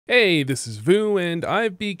Hey, this is Vu, and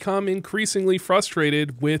I've become increasingly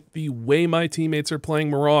frustrated with the way my teammates are playing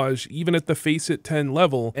Mirage, even at the Face It 10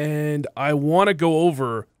 level, and I want to go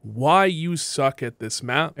over why you suck at this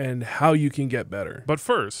map and how you can get better. But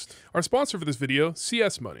first, our sponsor for this video,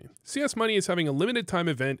 CS Money. CS Money is having a limited time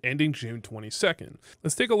event ending June 22nd.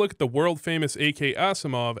 Let's take a look at the world famous AK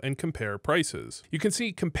Asimov and compare prices. You can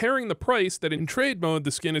see comparing the price that in trade mode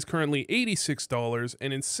the skin is currently $86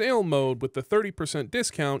 and in sale mode with the 30%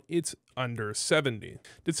 discount it's under $70.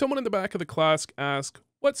 Did someone in the back of the class ask,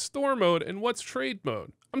 what's store mode and what's trade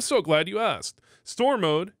mode? I'm so glad you asked. Store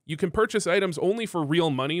mode, you can purchase items only for real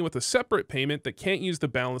money with a separate payment that can't use the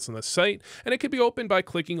balance on the site, and it can be opened by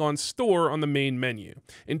clicking on store on the main menu.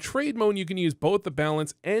 In trade mode, you can use both the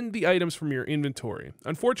balance and the items from your inventory.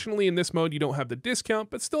 Unfortunately, in this mode, you don't have the discount,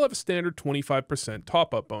 but still have a standard 25%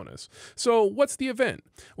 top-up bonus. So what's the event?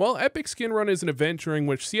 Well, Epic Skin Run is an event during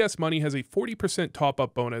which CS Money has a 40%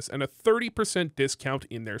 top-up bonus and a 30% discount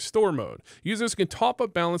in their store mode. Users can top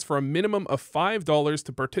up balance for a minimum of $5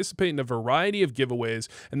 to participate in a variety of giveaways,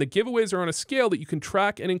 and the giveaways are on a scale that you can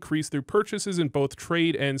track and increase through purchases in both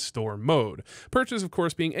trade and store mode. Purchase, of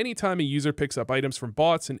course, being any time a user picks up items from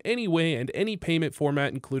bots in any way and any payment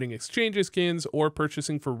format, including exchange skins or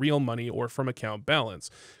purchasing for real money or from account balance.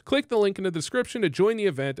 Click the link in the description to join the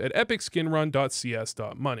event at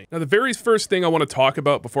epicskinrun.cs.money. Now, the very first thing I want to talk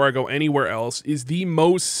about before I go anywhere else is the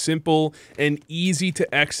most simple and easy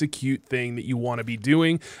to execute thing that you want to be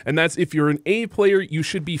doing, and that's if you're an A player, you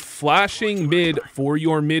should be flashing mid for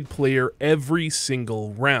your mid player every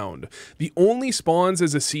single round. The only spawns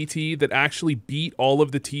as a CT that actually beat all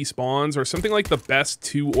of the T spawns are something like the best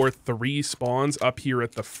 2 or 3 spawns up here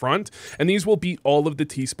at the front, and these will beat all of the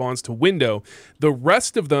T spawns to window. The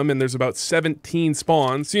rest of them, and there's about 17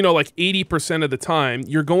 spawns, so like 80% of the time,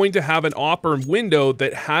 you're going to have an upper window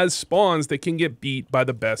that has spawns that can get beat by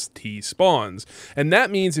the best T spawns. And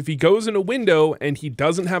that means if he goes in a window and he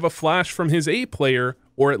doesn't have a flash from his A player,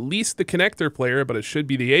 or at least the connector player, but it should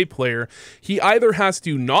be the A player, he either has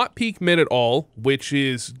to not peek mid at all, which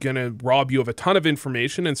is gonna rob you of a ton of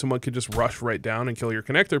information and someone could just rush right down and kill your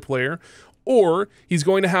connector player, or he's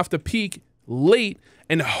going to have to peek late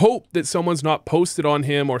and hope that someone's not posted on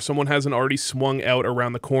him or someone hasn't already swung out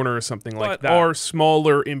around the corner or something like that. Are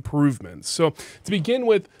smaller improvements. So to begin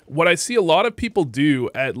with, what I see a lot of people do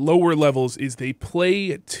at lower levels is they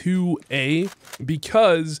play 2A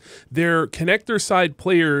because their connector side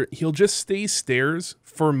player, he'll just stay stairs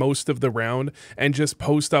for most of the round and just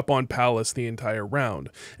post up on Palace the entire round.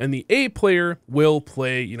 And the A player will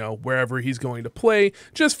play, wherever he's going to play,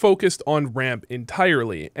 just focused on ramp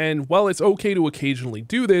entirely. And while it's okay to occasionally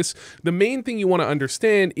do this, the main thing you want to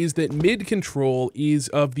understand is that mid control is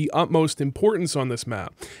of the utmost importance on this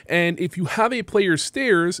map. And if you have a player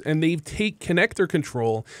stairs and they take connector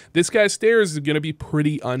control, this guy's stairs is going to be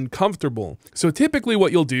pretty uncomfortable. So typically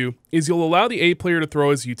what you'll do is you'll allow the A player to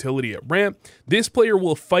throw his utility at ramp. This player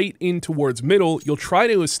will fight in towards middle. You'll try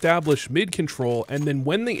to establish mid control, and then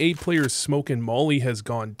when the A player's smoke and molly has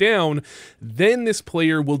gone down, then this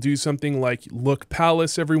player will do something like look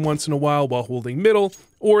Palace every once in a while holding middle,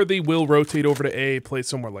 or they will rotate over to A, play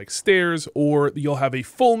somewhere like stairs, or you'll have a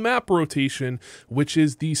full map rotation, which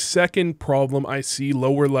is the second problem I see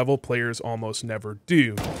lower level players almost never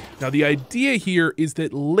do. Now, the idea here is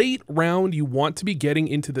that late round, you want to be getting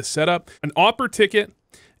into the setup, an opper ticket,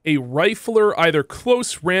 a rifler, either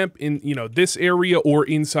close ramp in, this area or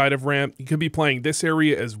inside of ramp. You could be playing this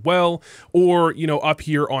area as well, or, up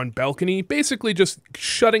here on balcony, basically just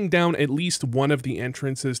shutting down at least one of the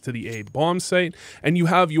entrances to the A bomb site. And you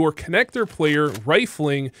have your connector player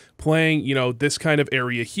rifling, playing, this kind of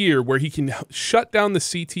area here where he can shut down the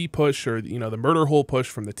CT push or, the murder hole push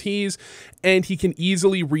from the Ts, and he can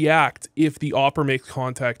easily react if the opper makes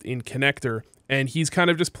contact in connector. And he's kind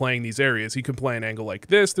of just playing these areas. He can play an angle like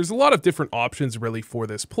this. There's a lot of different options really for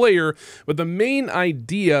this player, but the main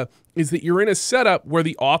idea is that you're in a setup where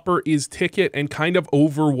the opper is ticket and kind of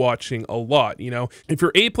overwatching a lot. If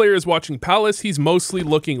your A player is watching Palace, he's mostly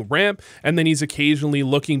looking ramp, and then he's occasionally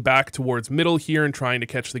looking back towards middle here and trying to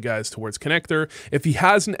catch the guys towards connector. If he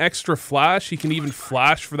has an extra flash, he can even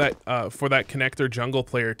flash for that connector jungle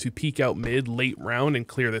player to peek out mid late round and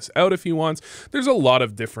clear this out if he wants. There's a lot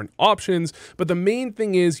of different options, but the main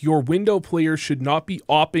thing is your window player should not be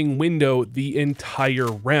opping window the entire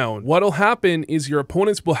round. What'll happen is your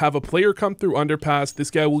opponents will have a a player come through underpass,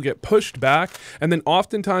 this guy will get pushed back, and then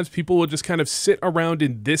oftentimes people will just kind of sit around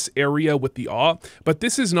in this area with the AWP, but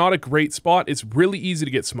this is not a great spot. It's really easy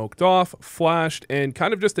to get smoked off, flashed, and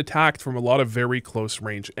kind of just attacked from a lot of very close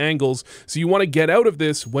range angles, so you want to get out of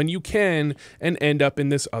this when you can and end up in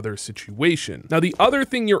this other situation. Now, the other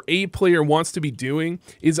thing your A player wants to be doing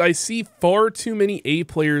is I see far too many A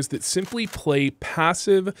players that simply play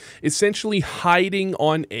passive, essentially hiding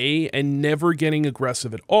on A and never getting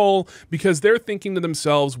aggressive at all, because they're thinking to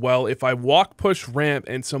themselves, well, if I walk push ramp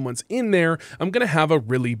and someone's in there, I'm going to have a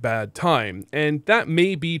really bad time. And that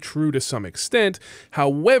may be true to some extent.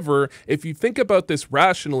 However, if you think about this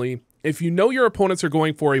rationally, if you know your opponents are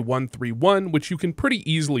going for a 1-3-1, which you can pretty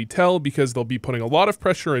easily tell because they'll be putting a lot of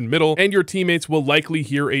pressure in middle, and your teammates will likely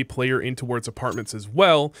hear a player in towards apartments as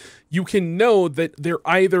well, you can know that they're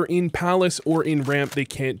either in palace or in ramp. They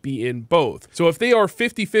can't be in both. So if they are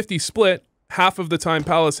 50-50 split, half of the time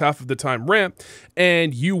palace, half of the time ramp,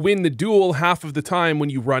 and you win the duel half of the time when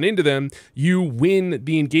you run into them, you win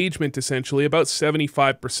the engagement essentially about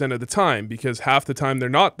 75% of the time, because half the time they're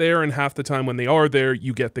not there and half the time when they are there,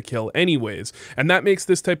 you get the kill anyways. And that makes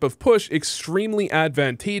this type of push extremely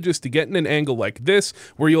advantageous to get in an angle like this,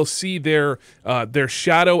 where you'll see their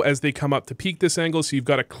shadow as they come up to peek this angle, so you've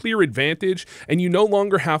got a clear advantage, and you no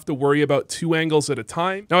longer have to worry about two angles at a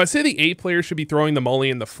time. Now, I say the A player should be throwing the molly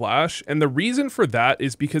and the flash, and the reason for that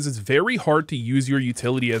is because it's very hard to use your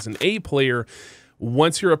utility as an A player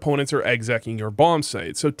once your opponents are execing your bomb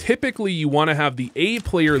site. So typically you want to have the A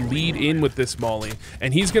player lead in with this molly,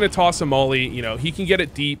 and he's going to toss a molly, you know, he can get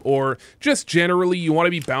it deep, or just generally you want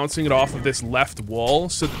to be bouncing it off of this left wall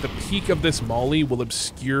so that the peak of this molly will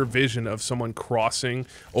obscure vision of someone crossing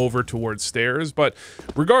over towards stairs. But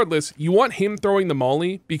regardless, you want him throwing the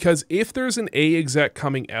molly, because if there's an A exec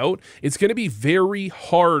coming out, it's going to be very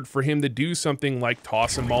hard for him to do something like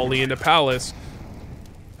toss a molly into palace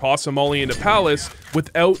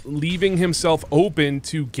without leaving himself open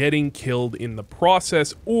to getting killed in the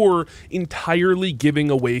process, or entirely giving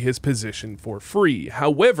away his position for free.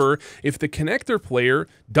 However, if the connector player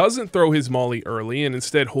doesn't throw his molly early and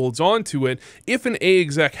instead holds on to it, if an A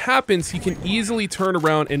exec happens, he can easily turn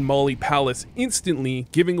around and molly palace instantly,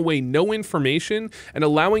 giving away no information and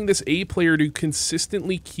allowing this A player to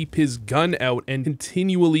consistently keep his gun out and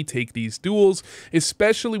continually take these duels,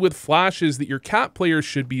 especially with flashes that your cat players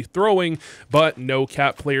should be throwing, but no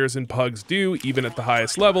cat players and pugs do, even at the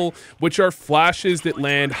highest level, which are flashes that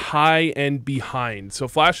land high and behind. So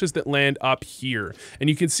flashes that land up here. And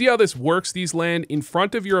you can see how this works. These land in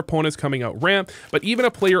front of your opponents coming out ramp, but even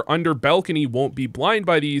a player under balcony won't be blind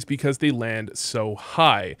by these because they land so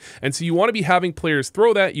high. And so you want to be having players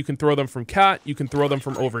throw that. You can throw them from cat, you can throw them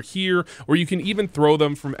from over here, or you can even throw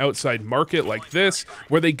them from outside market like this,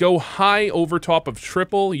 where they go high over top of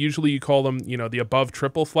triple. Usually you call them, you know, the above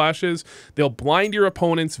triple flashes. They'll blind your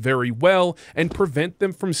opponents very well and prevent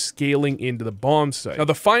them from scaling into the bomb site. Now,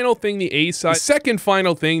 the second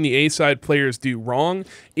final thing the A side players do wrong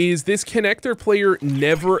is this connector player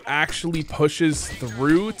never actually pushes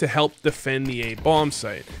through to help defend the A bomb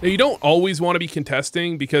site. Now, you don't always want to be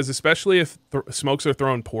contesting, because especially if smokes are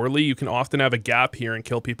thrown poorly, you can often have a gap here and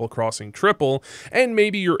kill people crossing triple, and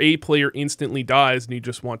maybe your A player instantly dies and you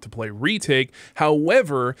just want to play retake.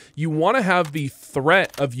 However, you want to have the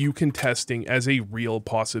threat of you contesting as a real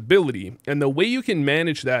possibility. And the way you can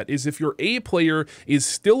manage that is if your A player is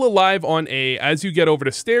still alive on A as you get over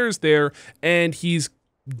the stairs there, and he's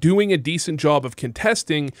doing a decent job of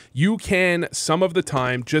contesting, you can some of the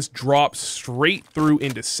time just drop straight through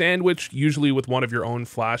into sandwich, usually with one of your own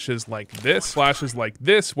flashes like this,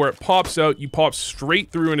 where it pops out, you pop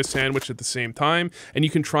straight through into sandwich at the same time, and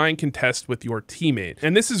you can try and contest with your teammate.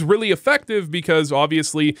 And this is really effective because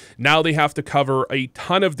obviously now they have to cover a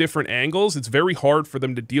ton of different angles. It's very hard for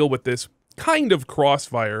them to deal with this kind of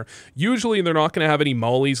crossfire. Usually they're not going to have any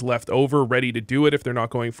mollies left over ready to do it if they're not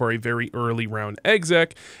going for a very early round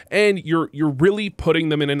exec, and you're really putting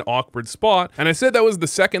them in an awkward spot. And I said that was the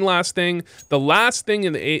second last thing. The last thing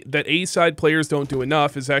that A side players don't do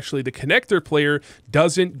enough is actually the connector player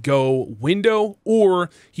doesn't go window, or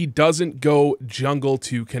he doesn't go jungle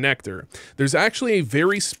to connector. There's actually a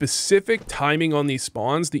very specific timing on these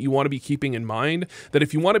spawns that you want to be keeping in mind, that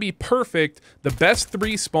if you want to be perfect, the best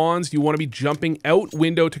 3 spawns you want to be jumping out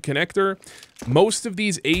window to connector. Most of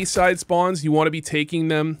these A side spawns, you want to be taking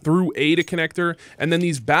them through A to connector, and then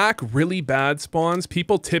these back really bad spawns,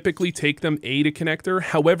 people typically take them A to connector.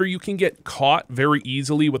 However, you can get caught very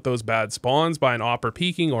easily with those bad spawns by an AWP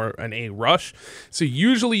peeking or an A rush. So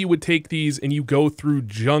usually you would take these and you go through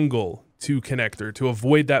jungle to connector to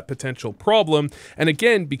avoid that potential problem. And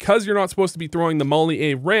again, because you're not supposed to be throwing the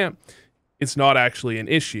molly A ramp, it's not actually an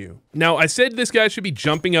issue. Now, I said this guy should be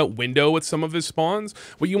jumping out window with some of his spawns.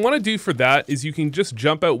 What you want to do for that is you can just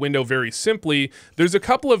jump out window very simply. There's a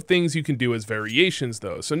couple of things you can do as variations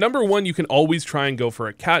though. So number one, you can always try and go for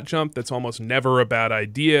a cat jump. That's almost never a bad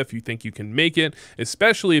idea if you think you can make it,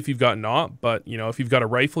 especially if you've got naught. But you know, if you've got a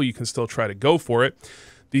rifle, you can still try to go for it.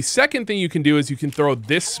 The second thing you can do is you can throw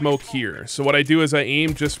this smoke here. So what I do is I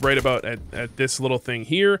aim just right about at this little thing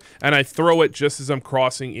here, and I throw it just as I'm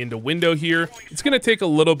crossing into window here. It's going to take a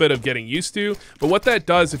little bit of getting used to, but what that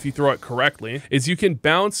does if you throw it correctly is you can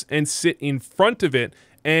bounce and sit in front of it,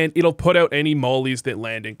 and it'll put out any mollies that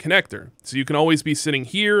land in connector. So you can always be sitting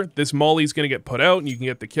here, this molly is going to get put out and you can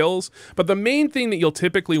get the kills. But the main thing that you'll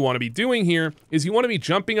typically want to be doing here is you want to be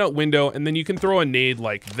jumping out window, and then you can throw a nade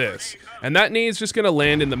like this. And that nade is just going to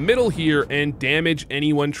land in the middle here and damage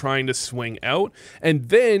anyone trying to swing out. And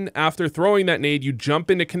then after throwing that nade, you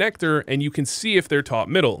jump into connector and you can see if they're top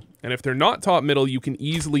middle. And if they're not top middle, you can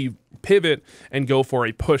easily pivot and go for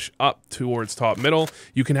a push up towards top middle.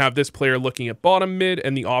 You can have this player looking at bottom mid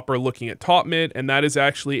and the opera looking at top mid, and that is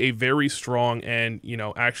actually a very strong and, you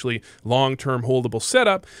know, actually long-term holdable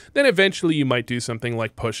setup. Then eventually you might do something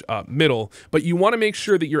like push up middle, but you want to make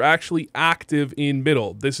sure that you're actually active in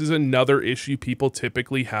middle. This is another issue people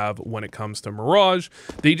typically have when it comes to Mirage.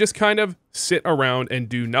 They just kind of sit around and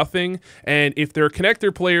do nothing, and if they're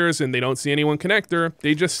connector players and they don't see anyone connector,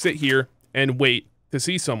 they just sit here and wait to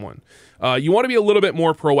see someone. You want to be a little bit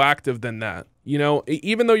more proactive than that. You know,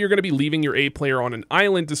 even though you're going to be leaving your A player on an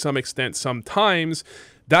island to some extent sometimes,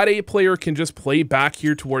 that A player can just play back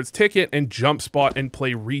here towards ticket and jump spot and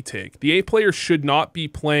play retake. The A player should not be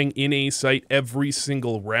playing in A site every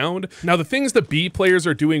single round. Now, the things the B players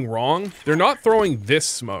are doing wrong, they're not throwing this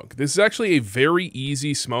smoke. This is actually a very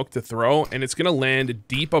easy smoke to throw, and it's gonna land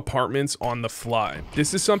deep apartments on the fly.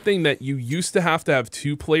 This is something that you used to have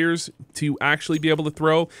 2 players to actually be able to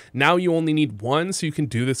throw. Now you only need 1, so you can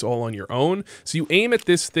do this all on your own. So you aim at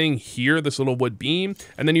this thing here, this little wood beam,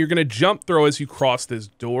 and then you're gonna jump throw as you cross this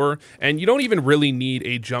door, and you don't even really need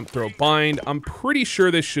a jump throw bind. I'm pretty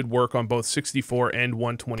sure this should work on both 64 and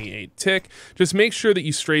 128 tick. Just make sure that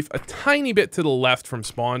you strafe a tiny bit to the left from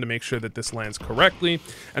spawn to make sure that this lands correctly,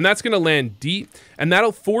 and that's going to land deep, and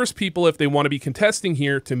that'll force people, if they want to be contesting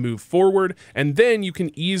here, to move forward. And then you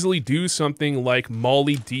can easily do something like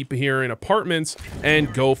molly deep here in apartments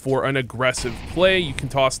and go for an aggressive play. You can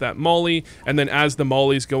toss that molly, and then as the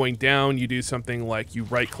molly's going down, you do something like you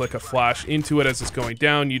right click a flash into it as it's going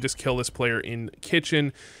down. You just kill this player in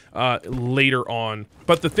kitchen later on.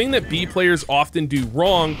 But the thing that B players often do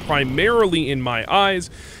wrong, primarily in my eyes,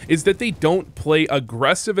 is that they don't play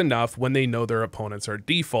aggressive enough when they know their opponents are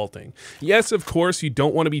defaulting. Yes, of course, you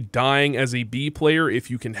don't want to be dying as a B player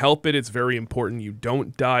if you can help it. It's very important you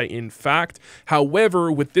don't die, in fact.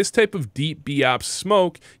 However, with this type of deep B-apps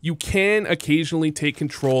smoke, you can occasionally take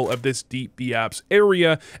control of this deep B-apps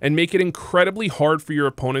area and make it incredibly hard for your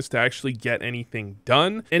opponents to actually get anything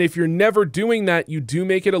done. And if you're never doing that, you do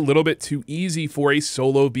make it a little bit too easy for a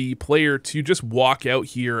solo B player to just walk out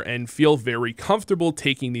here and feel very comfortable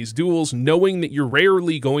taking these duels, knowing that you're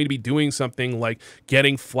rarely going to be doing something like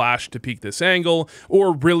getting flashed to peek this angle,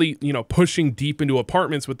 or really, you know, pushing deep into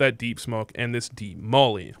apartments with that deep smoke and this deep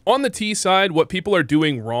molly. On the T side, what people are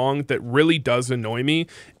doing wrong that really does annoy me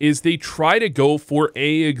is they try to go for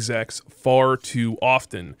A execs far too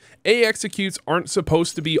often. A executes aren't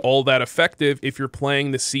supposed to be all that effective if you're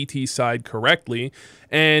playing the CT side correctly,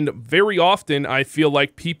 and very often I feel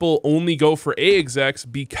like people only go for A execs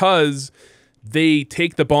because they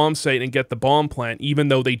take the bomb site and get the bomb plant, even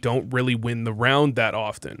though they don't really win the round that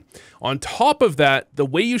often. On top of that, the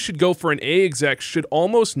way you should go for an A exec should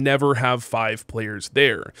almost never have 5 players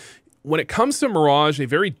there. When it comes to Mirage, a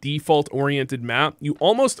very default-oriented map, you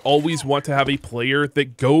almost always want to have a player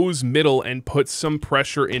that goes middle and puts some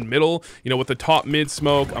pressure in middle, you know, with the top mid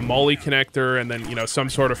smoke, a molly connector, and then, you know, some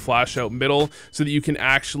sort of flash out middle, so that you can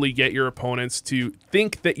actually get your opponents to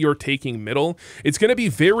think that you're taking middle. It's going to be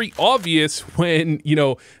very obvious when, you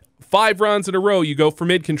know, 5 rounds in a row, you go for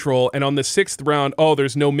mid control, and on the 6th round, oh,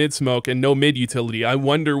 there's no mid smoke and no mid utility. I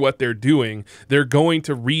wonder what they're doing. They're going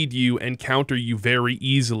to read you and counter you very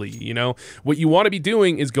easily, you know? What you want to be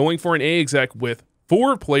doing is going for an A exec with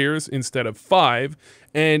 4 players instead of 5,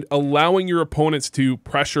 and allowing your opponents to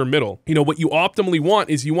pressure middle. You know, what you optimally want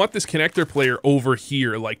is you want this connector player over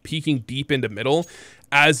here, like peeking deep into middle,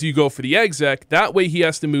 as you go for the exec. That way he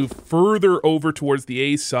has to move further over towards the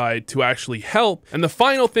A side to actually help. And the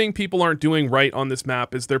final thing people aren't doing right on this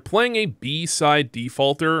map is they're playing a B side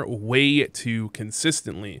defaulter way too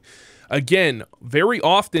consistently. Again, very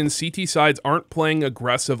often CT sides aren't playing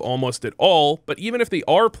aggressive almost at all, but even if they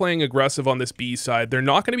are playing aggressive on this B side, they're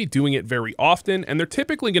not going to be doing it very often, and they're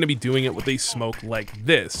typically going to be doing it with a smoke like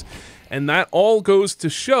this. And that all goes to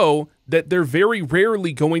show that they're very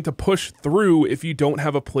rarely going to push through if you don't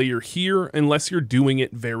have a player here, unless you're doing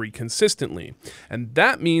it very consistently. And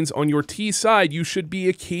that means on your T side, you should be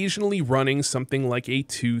occasionally running something like a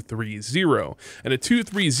 2-3-0. And a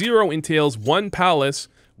 2-3-0 entails 1 palace,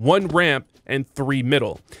 1 ramp, and 3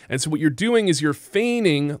 middle. And so what you're doing is you're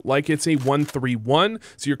feigning like it's a 1-3-1.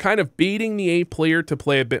 So you're kind of baiting the A player to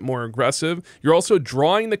play a bit more aggressive. You're also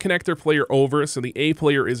drawing the connector player over so the A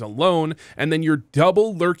player is alone. And then you're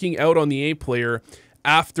double lurking out on the A player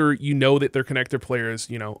after you know that their connector player is,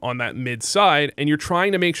 on that mid side, and you're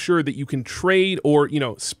trying to make sure that you can trade or,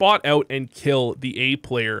 spot out and kill the A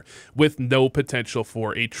player with no potential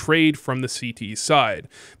for a trade from the CT side.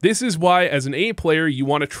 This is why, as an A player, you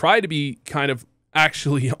want to try to be kind of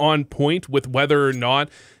actually on point with whether or not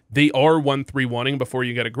they are 1-3-1ing before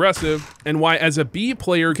you get aggressive, and why as a B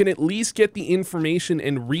player you can at least get the information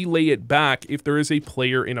and relay it back if there is a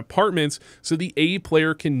player in apartments, so the A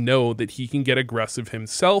player can know that he can get aggressive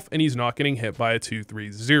himself and he's not getting hit by a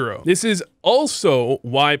 2-3-0. This is also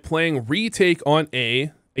why playing retake on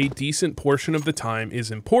A decent portion of the time is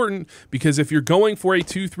important, because if you're going for a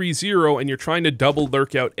 2-3-0 and you're trying to double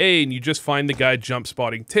lurk out A and you just find the guy jump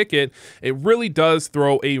spotting ticket, it really does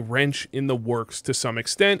throw a wrench in the works to some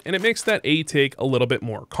extent, and it makes that A take a little bit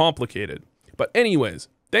more complicated. But anyways,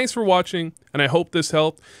 thanks for watching, and I hope this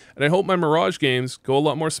helped, and I hope my Mirage games go a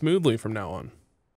lot more smoothly from now on.